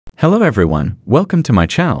Hello everyone, welcome to my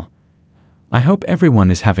channel. I hope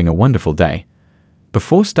everyone is having a wonderful day.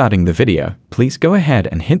 Before starting the video, please go ahead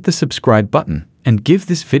and hit the subscribe button and give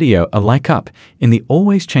this video a like up. In the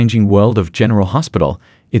always changing world of General Hospital,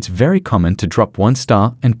 it's very common to drop one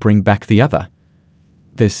star and bring back the other.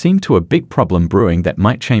 There seemed to a big problem brewing that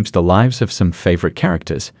might change the lives of some favorite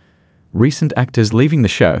characters. Recent actors leaving the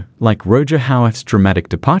show, like Roger Howarth's dramatic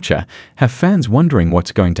departure, have fans wondering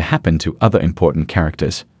what's going to happen to other important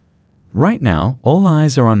characters. Right now, all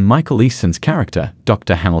eyes are on Michael Easton's character,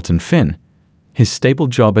 Dr. Hamilton Finn. His stable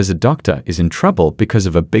job as a doctor is in trouble because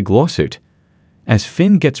of a big lawsuit. As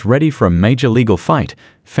Finn gets ready for a major legal fight,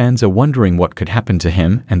 fans are wondering what could happen to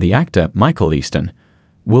him and the actor Michael Easton.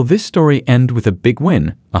 Will this story end with a big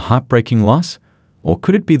win, a heartbreaking loss? Or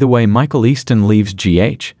could it be the way Michael Easton leaves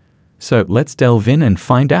GH? So let's delve in and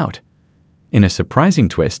find out. In a surprising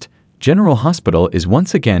twist, General Hospital is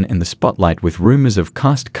once again in the spotlight with rumors of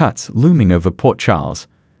cast cuts looming over Port Charles.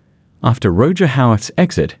 After Roger Howarth's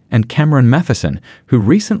exit and Cameron Matheson, who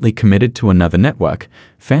recently committed to another network,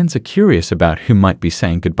 fans are curious about who might be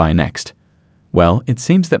saying goodbye next. Well, it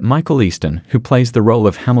seems that Michael Easton, who plays the role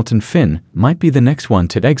of Hamilton Finn, might be the next one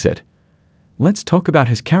to exit. Let's talk about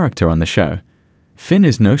his character on the show. Finn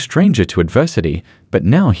is no stranger to adversity, but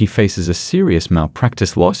now he faces a serious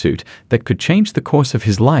malpractice lawsuit that could change the course of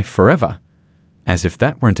his life forever. As if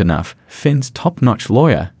that weren't enough, Finn's top-notch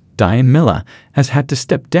lawyer, Diane Miller, has had to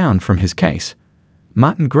step down from his case.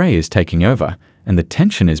 Martin Gray is taking over, and the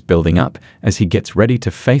tension is building up as he gets ready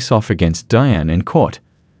to face off against Diane in court.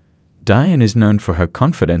 Diane is known for her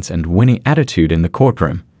confidence and winning attitude in the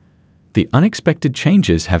courtroom. The unexpected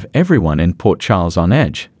changes have everyone in Port Charles on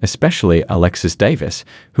edge, especially Alexis Davis,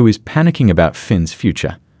 who is panicking about Finn's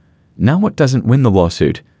future. Now what doesn't win the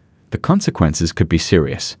lawsuit? The consequences could be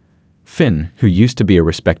serious. Finn, who used to be a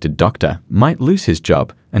respected doctor, might lose his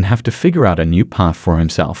job and have to figure out a new path for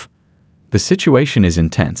himself. The situation is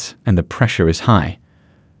intense and the pressure is high.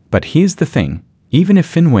 But here's the thing, even if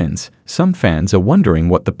Finn wins, some fans are wondering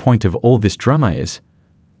what the point of all this drama is.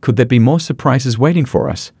 Could there be more surprises waiting for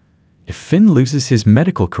us? If Finn loses his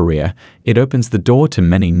medical career, it opens the door to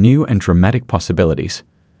many new and dramatic possibilities.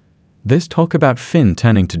 There's talk about Finn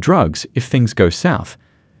turning to drugs if things go south.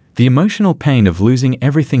 The emotional pain of losing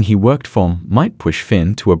everything he worked for might push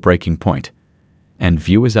Finn to a breaking point. And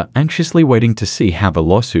viewers are anxiously waiting to see how the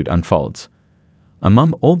lawsuit unfolds.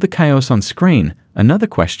 Among all the chaos on screen, another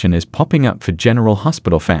question is popping up for General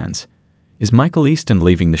Hospital fans. Is Michael Easton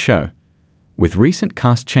leaving the show? With recent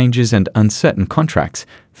cast changes and uncertain contracts,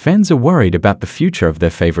 fans are worried about the future of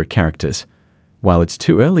their favorite characters. While it's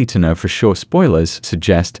too early to know for sure, spoilers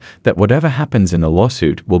suggest that whatever happens in the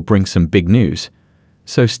lawsuit will bring some big news.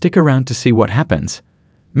 So stick around to see what happens.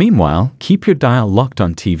 Meanwhile, keep your dial locked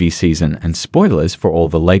on TV season and spoilers for all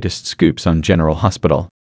the latest scoops on General Hospital.